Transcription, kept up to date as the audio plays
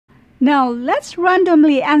Now, let's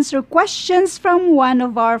randomly answer questions from one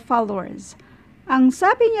of our followers. Ang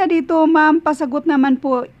sabi niya dito, ma'am, pasagot naman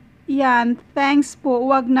po yan. Thanks po.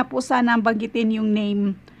 Huwag na po sana banggitin yung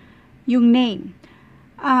name.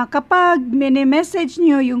 Kapag mini-message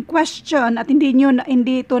nyo yung question at hindi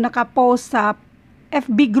ito nakapost sa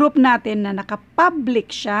FB group natin na nakapublic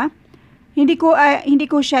siya, hindi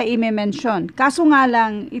ko siya i-mention. Kaso nga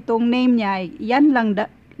lang, itong name niya, yan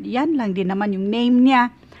lang din naman yung name niya.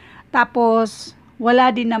 Tapos,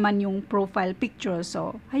 wala din naman yung profile picture.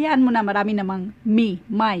 So, hayaan mo na, marami namang me,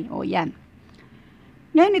 my, o yan.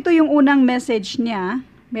 Ngayon, ito yung unang message niya.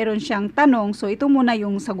 Meron siyang tanong. So, ito muna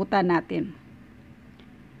yung sagutan natin.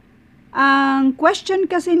 Ang question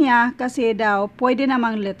kasi niya, kasi daw, pwede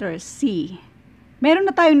namang letter C. Meron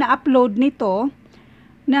na tayong na-upload nito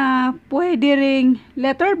na pwede ring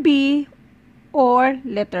letter B or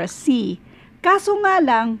letter C. Kaso nga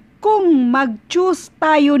lang, kung mag-choose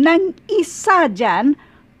tayo ng isa dyan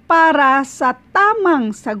para sa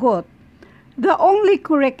tamang sagot, the only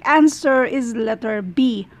correct answer is letter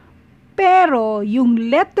B. Pero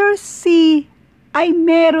yung letter C ay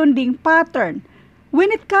meron ding pattern.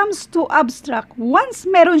 When it comes to abstract, once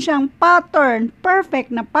meron siyang pattern,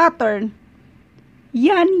 perfect na pattern,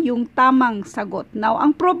 yan yung tamang sagot. Now,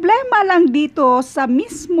 ang problema lang dito sa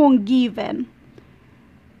mismong given,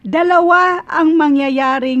 dalawa ang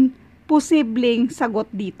mangyayaring posibleng sagot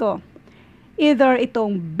dito. Either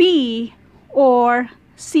itong B or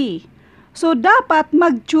C. So, dapat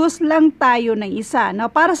mag-choose lang tayo ng isa. Now,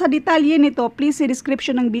 para sa detalye nito, please see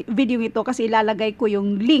description ng video ito kasi ilalagay ko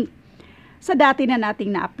yung link sa dati na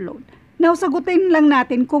nating na-upload. Now, sagutin lang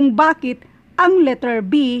natin kung bakit ang letter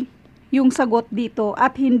B yung sagot dito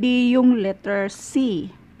at hindi yung letter C.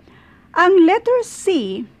 Ang letter C,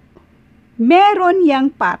 meron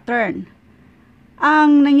yang pattern.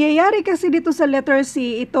 Ang nangyayari kasi dito sa letter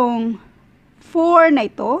C, itong 4 na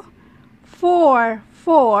ito, 4,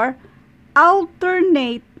 4,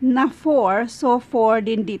 alternate na 4, so 4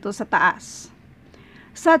 din dito sa taas.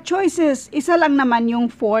 Sa choices, isa lang naman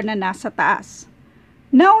yung 4 na nasa taas.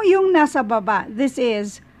 Now, yung nasa baba, this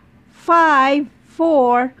is 5,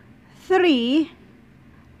 4, 3,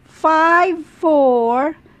 5,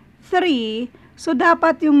 4, 3, so,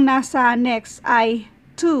 dapat yung nasa next ay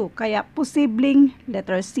 2. Kaya, posibleng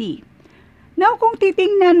letter C. Now, kung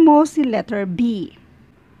titingnan mo si letter B,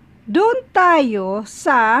 doon tayo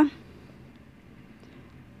sa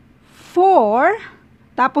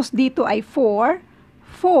 4, tapos dito ay 4,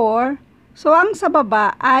 4, so, ang sa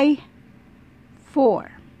baba ay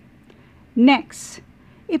 4. Next,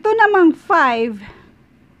 ito namang 5,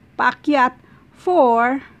 paakyat,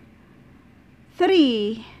 4,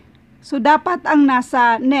 3, so, dapat ang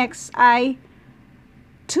nasa next ay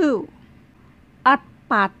 2. At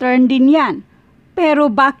pattern din yan.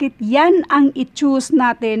 Pero bakit yan ang i-choose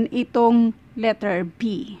natin itong letter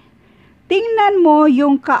B? Tingnan mo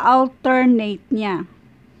yung ka-alternate niya.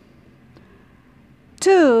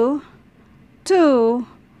 2, 2,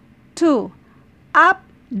 2. Up,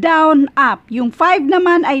 down, up. Yung 5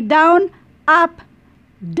 naman ay down, up,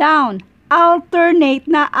 down. Alternate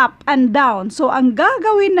na up and down. So, ang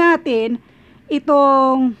gagawin natin,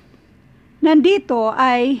 itong nandito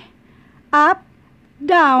ay up,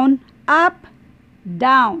 down, up,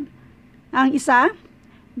 down. Ang isa,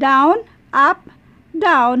 down, up,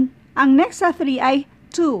 down. Ang next sa 3 ay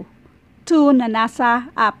 2. 2 na nasa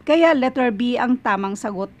up. Kaya letter B ang tamang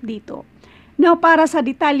sagot dito. Now, para sa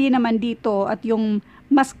detalye naman dito at yung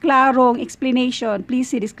mas klarong explanation, please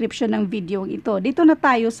see description ng video ito. Dito na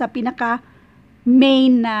tayo sa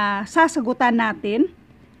pinaka-main na sasagutan natin.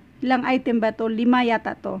 Ilang item ba ito? 5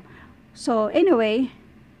 yata to. So, anyway,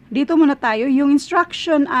 dito muna tayo. Yung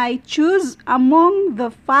instruction ay choose among the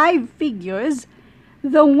 5 figures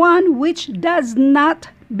the one which does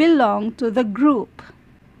not belong to the group.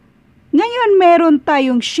 Ngayon, meron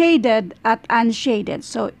tayong shaded at unshaded.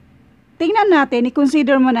 So, tingnan natin,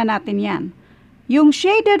 i-consider muna natin yan. Yung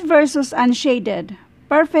shaded versus unshaded,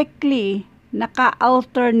 perfectly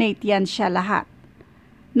naka-alternate yan siya lahat.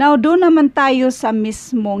 Now, doon naman tayo sa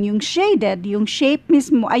mismong yung shaded, yung shape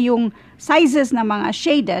mismo ay yung sizes na mga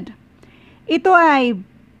shaded. Ito ay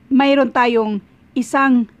mayroon tayong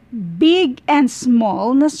isang big and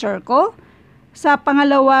small na circle. Sa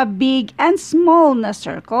pangalawa, big and small na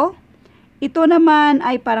circle. Ito naman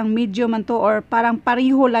ay parang medium man to or parang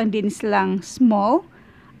pariho lang din silang small.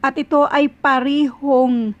 At ito ay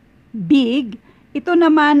parihong big. Ito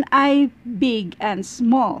naman ay big and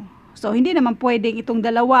small. So, hindi naman pwedeng itong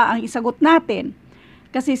dalawa ang isagot natin.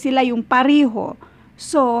 Kasi sila yung pariho.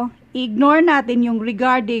 So, ignore natin yung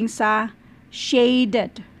regarding sa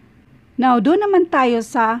shaded. Now, doon naman tayo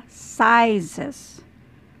sa sizes.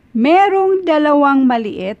 Merong dalawang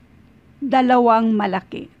maliit, dalawang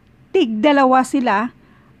malaki. Tig-dalawa sila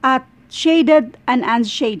at shaded and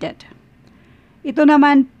unshaded. Ito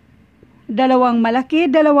naman, dalawang malaki,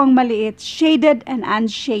 dalawang maliit, shaded and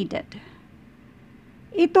unshaded.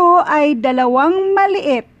 Ito ay dalawang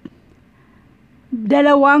maliit,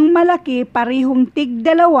 dalawang malaki, parihong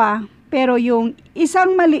tig-dalawa, pero yung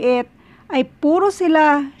isang maliit ay puro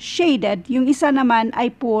sila shaded, yung isa naman ay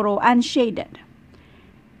puro unshaded.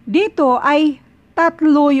 Dito ay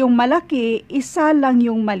tatlo yung malaki, isa lang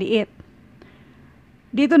yung maliit.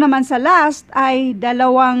 Dito naman sa last ay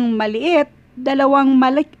dalawang maliit, dalawang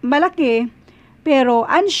malaki, pero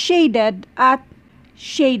unshaded at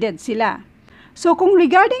shaded sila. So kung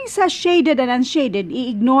regarding sa shaded and unshaded,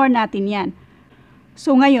 i-ignore natin yan.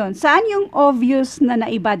 So ngayon, saan yung obvious na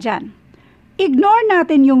naiba dyan? Ignore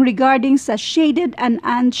natin yung regarding sa shaded and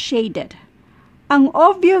unshaded. Ang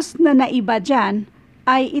obvious na naiba dyan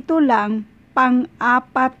ay ito lang,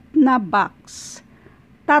 pang-apat na box.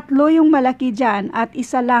 Tatlo yung malaki dyan at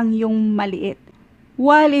isa lang yung maliit.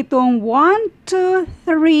 While itong 1, 2,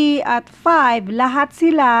 3 at 5, lahat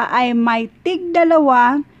sila ay may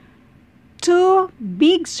tig-dalawa, 2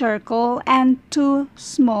 big circle and 2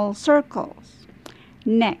 small circles.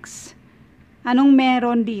 Next, anong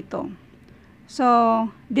meron dito? So,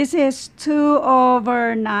 this is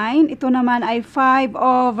 2/9. Ito naman ay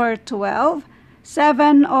 5/12.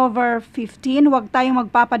 7/15. Huwag tayong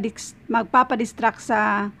magpapadistract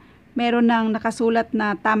sa meron ng nakasulat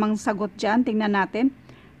na tamang sagot dyan. Tingnan natin.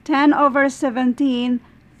 10/17.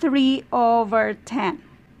 3/10.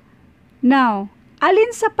 Now,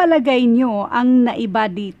 alin sa palagay nyo ang naiba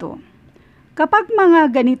dito? Kapag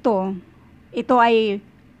mga ganito, ito ay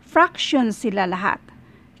fraction sila lahat.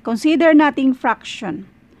 Consider nating fraction.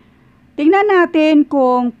 Tingnan natin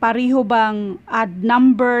kung pariho bang odd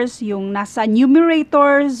numbers yung nasa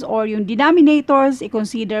numerators or yung denominators,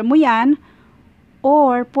 i-consider mo yan,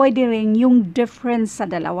 or pwede rin yung difference sa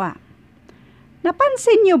dalawa.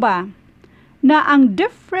 Napansin nyo ba na ang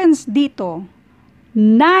difference dito,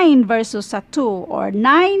 9 versus sa 2 or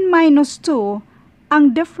 9 minus 2,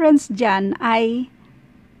 ang difference dyan ay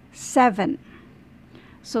 7.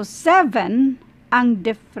 So, 7 ang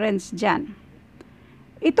difference dyan.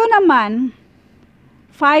 Ito naman,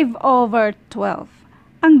 5/12.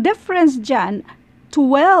 Ang difference dyan,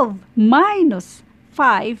 12 minus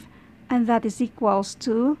 5, and that is equals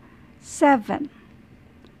to 7.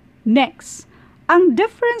 Next, ang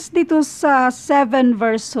difference dito sa 7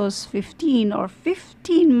 versus 15 or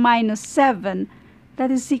 15 minus 7,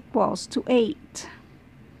 that is equals to 8.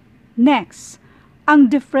 Next,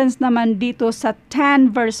 ang difference naman dito sa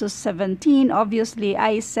 10 versus 17, obviously,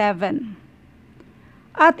 ay 7.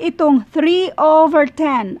 At itong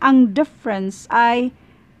 3/10, ang difference ay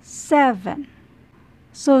 7.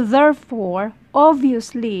 So therefore,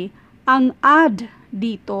 obviously, ang odd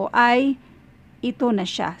dito ay ito na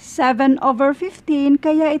siya, 7/15,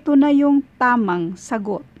 kaya ito na yung tamang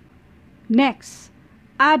sagot. Next,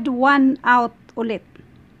 add 1 out ulit.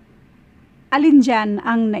 Alin dyan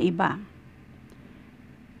ang naiba?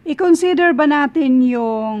 I-consider ba natin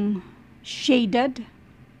yung shaded?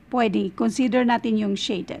 Pwede, consider natin yung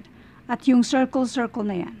shaded. At yung circle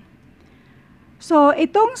na yan. So,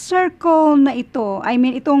 itong circle na ito,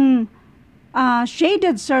 itong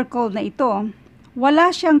shaded circle na ito, wala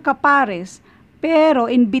siyang kapares, pero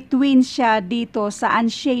in between siya dito sa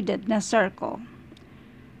unshaded na circle.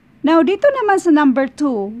 Now, dito naman sa number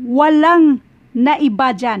 2, walang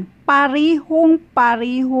naiba dyan.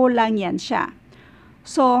 Parihong-pariho lang yan siya.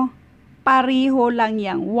 So, pariho lang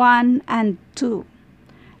yang 1 and 2.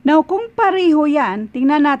 Now, kung pariho yan,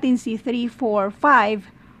 tingnan natin si 3, 4, 5,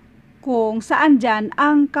 kung saan dyan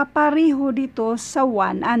ang kapariho dito sa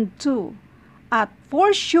 1 and 2. At for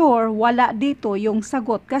sure, wala dito yung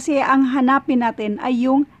sagot kasi ang hanapin natin ay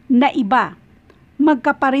yung naiba.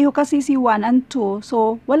 Magkapariho kasi si 1 and 2,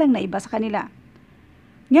 so walang naiba sa kanila.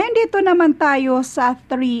 Ngayon dito naman tayo sa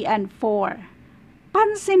 3 and 4.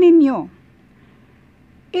 Pansinin nyo,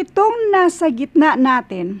 itong nasa gitna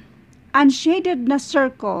natin, unshaded na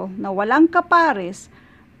circle na walang kapares,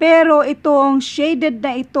 pero itong shaded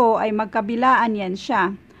na ito ay magkabilaan yan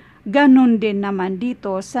siya. Ganon din naman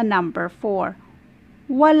dito sa number 4.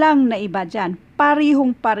 Walang naiba dyan.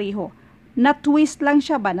 Parihong-pariho. Na-twist lang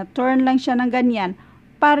siya ba? Na-turn lang siya ng ganyan.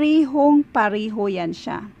 Parihong-pariho yan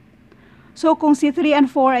siya. So kung si 3 and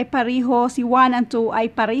 4 ay pariho, si 1 and 2 ay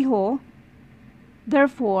pariho,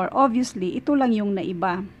 therefore, obviously, ito lang yung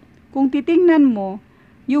naiba. Kung titingnan mo,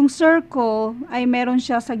 yung circle ay meron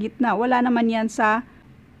siya sa gitna. Wala naman yan sa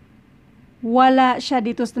wala siya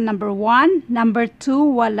dito sa number 1. Number 2,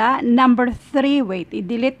 wala. Number 3, wait.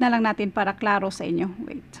 I-delete na lang natin para klaro sa inyo.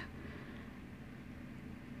 Wait.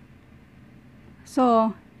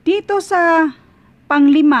 So, dito sa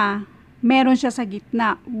panglima, meron siya sa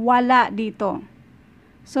gitna. Wala dito.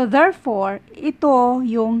 So, therefore, ito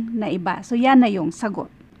yung naiba. So, yan na yung sagot.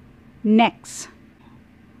 Next.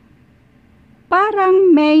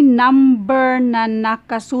 Parang may number na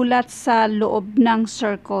nakasulat sa loob ng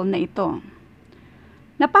circle na ito.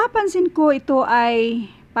 Napapansin ko ito ay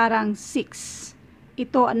parang 6.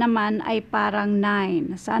 Ito naman ay parang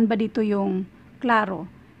 9. Saan ba dito yung klaro?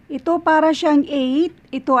 Ito para siyang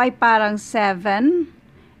 8. Ito ay parang 7.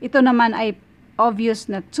 Ito naman ay obvious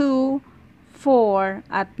na 2, 4,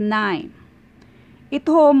 at 9.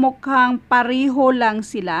 Ito mukhang pareho lang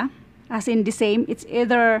sila. As in the same. It's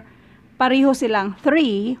either pareho silang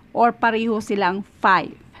 3 or pareho silang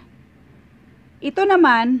 5. Ito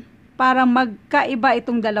naman, parang magkaiba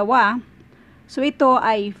itong dalawa. So, ito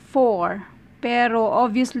ay 4. Pero,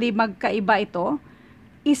 obviously, magkaiba ito.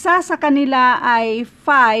 Isa sa kanila ay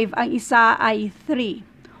 5, ang isa ay 3.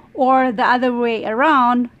 Or, the other way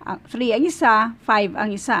around, 3 ang isa, 5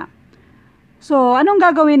 ang isa. So, anong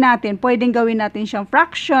gagawin natin? Pwedeng gawin natin siyang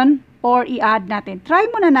fraction or i-add natin. Try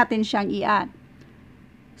muna natin siyang i-add.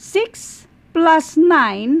 6 plus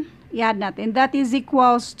 9, i-add natin. That is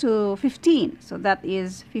equals to 15. So, that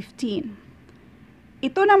is 15.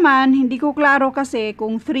 Ito naman, hindi ko klaro kasi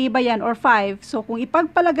kung 3 ba yan or 5. So, kung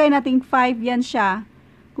ipagpalagay natin 5 yan siya,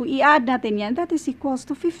 kung i-add natin yan, that is equals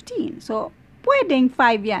to 15. So, pwedeng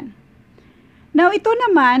 5 yan. Now, ito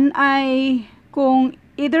naman ay kung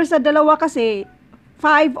either sa dalawa kasi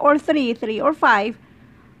 5 or 3, 3 or 5.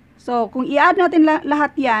 So, kung i-add natin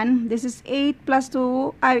lahat yan, this is 8 plus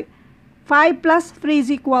 2, 5 plus 3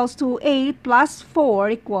 is equals to 8 plus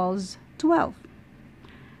 4 equals 12.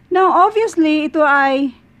 Now, obviously, ito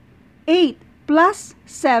ay 8 plus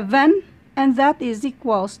 7 and that is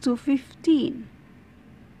equals to 15.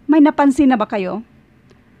 May napansin na ba kayo?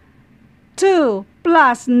 2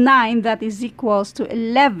 plus 9, that is equals to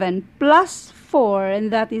 11 plus 4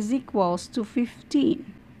 and that is equals to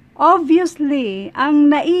 15. Obviously,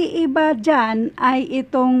 ang naiiba dyan ay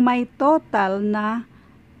itong may total na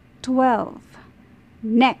 12.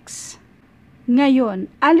 Next. Ngayon,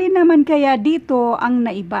 alin naman kaya dito ang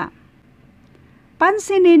naiba?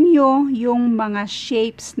 Pansinin nyo yung mga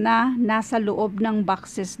shapes na nasa loob ng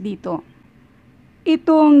boxes dito.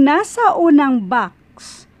 Itong nasa unang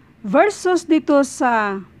box versus dito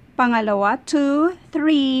sa pangalawa, 2,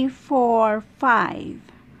 3, 4,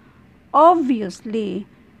 5. Obviously,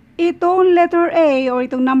 itong letter A or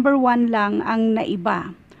itong number 1 lang ang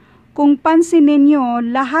naiba. Kung pansinin nyo,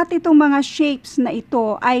 lahat itong mga shapes na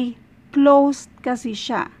ito ay closed kasi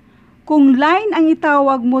siya. Kung line ang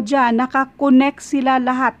itawag mo dyan, nakakonect sila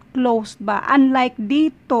lahat, closed ba? Unlike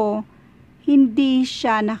dito, hindi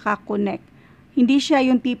siya nakakonect. Hindi siya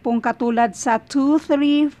yung tipong katulad sa 2,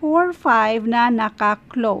 3, 4, 5 na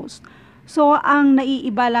naka-closed. So, ang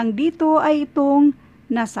naiiba lang dito ay itong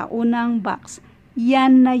nasa unang box.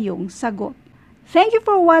 Yan na yung sagot. Thank you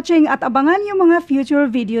for watching at abangan yung mga future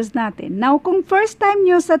videos natin. Now, kung first time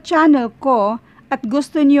nyo sa channel ko at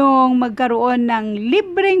gusto nyong magkaroon ng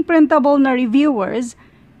libreng printable na reviewers,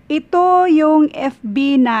 ito yung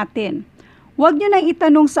FB natin. Huwag nyo nang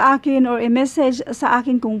itanong sa akin or i-message sa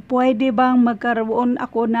akin kung pwede bang magkaroon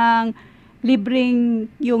ako ng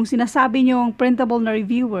libreng yung sinasabi nyong printable na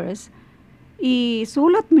reviewers.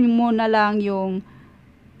 Isulat mo na lang yung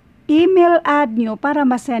email ad nyo para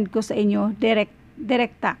masend ko sa inyo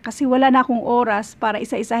direkta. Kasi wala na akong oras para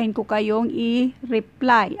isa-isahin ko kayong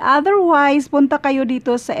i-reply. Otherwise, punta kayo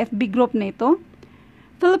dito sa FB group na ito.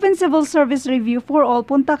 Philippine Civil Service Review for All.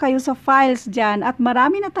 Punta kayo sa files dyan at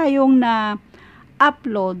marami na tayong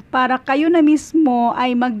na-upload para kayo na mismo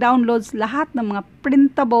ay mag-downloads lahat ng mga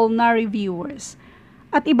printable na reviewers.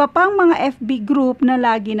 At iba pang mga FB group na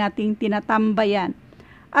lagi nating tinatambayan.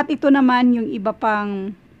 At ito naman yung iba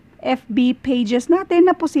pang FB pages natin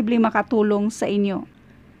na posibleng makatulong sa inyo.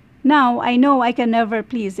 Now, I know I can never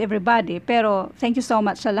please everybody, pero thank you so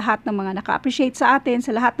much sa lahat ng mga naka-appreciate sa atin,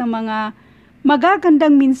 sa lahat ng mga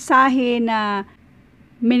magagandang mensahe na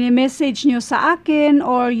mini-message nyo sa akin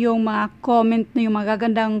or yung mga comment na yung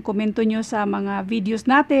magagandang komento nyo sa mga videos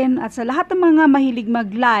natin at sa lahat ng mga mahilig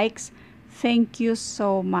mag-likes, thank you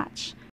so much.